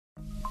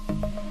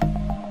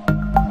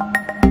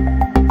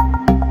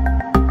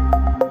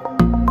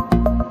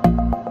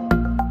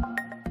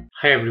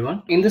Hi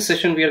everyone. In this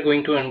session, we are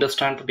going to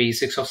understand the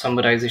basics of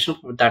summarization.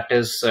 That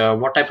is,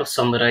 what type of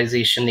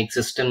summarization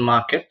exists in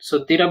market.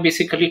 So there are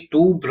basically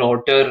two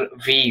broader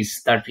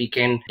ways that we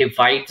can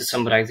divide the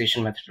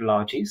summarization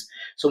methodologies.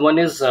 So one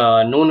is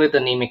known with the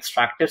name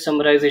extractive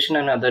summarization,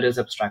 and other is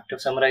abstractive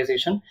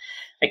summarization.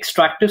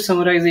 Extractive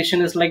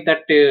summarization is like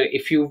that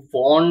if you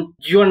want,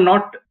 you are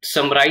not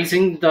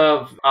summarizing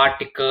the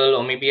article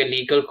or maybe a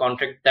legal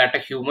contract that a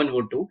human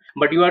would do,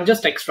 but you are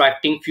just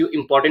extracting few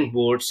important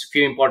words,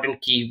 few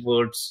important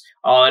keywords,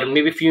 or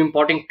maybe few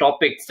important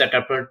topics that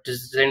are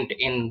present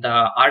in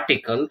the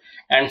article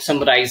and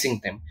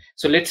summarizing them.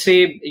 So let's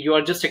say you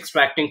are just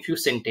extracting few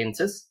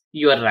sentences,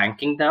 you are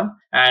ranking them,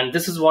 and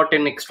this is what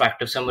an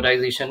extractive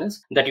summarization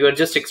is, that you are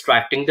just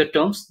extracting the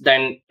terms,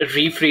 then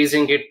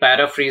rephrasing it,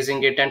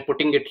 paraphrasing it, and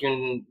putting it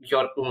in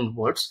your own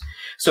words.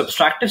 So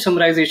abstractive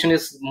summarization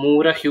is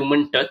more a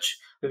human touch,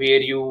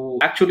 where you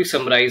actually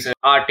summarize an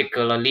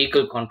article, a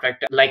legal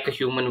contract, like a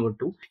human would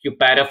do. You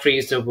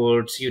paraphrase the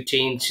words, you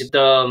change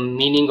the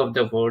meaning of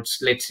the words.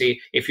 Let's say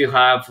if you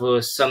have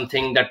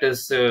something that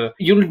is,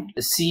 you'll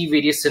see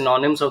various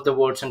synonyms of the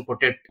words and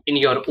put it in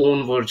your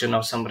own version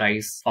of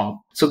summarized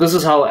form. So this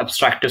is how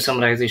abstractive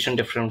summarization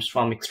differs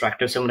from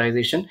extractive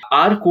summarization.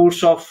 Our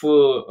course of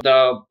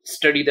the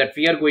study that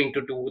we are going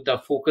to do, the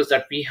focus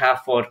that we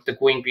have for the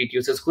going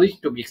videos is going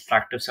to be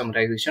extractive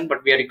summarization,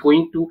 but we are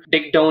going to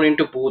dig down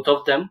into both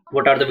of them.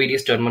 What are the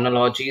various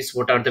terminologies?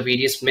 What are the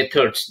various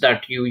methods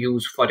that you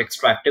use for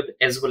extractive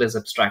as well as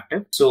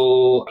abstractive?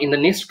 So in the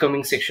next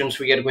coming sections,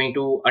 we are going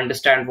to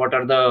understand what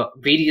are the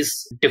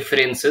various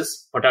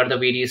differences, what are the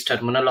various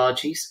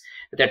terminologies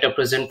that are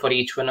present for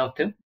each one of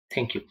them.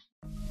 Thank you.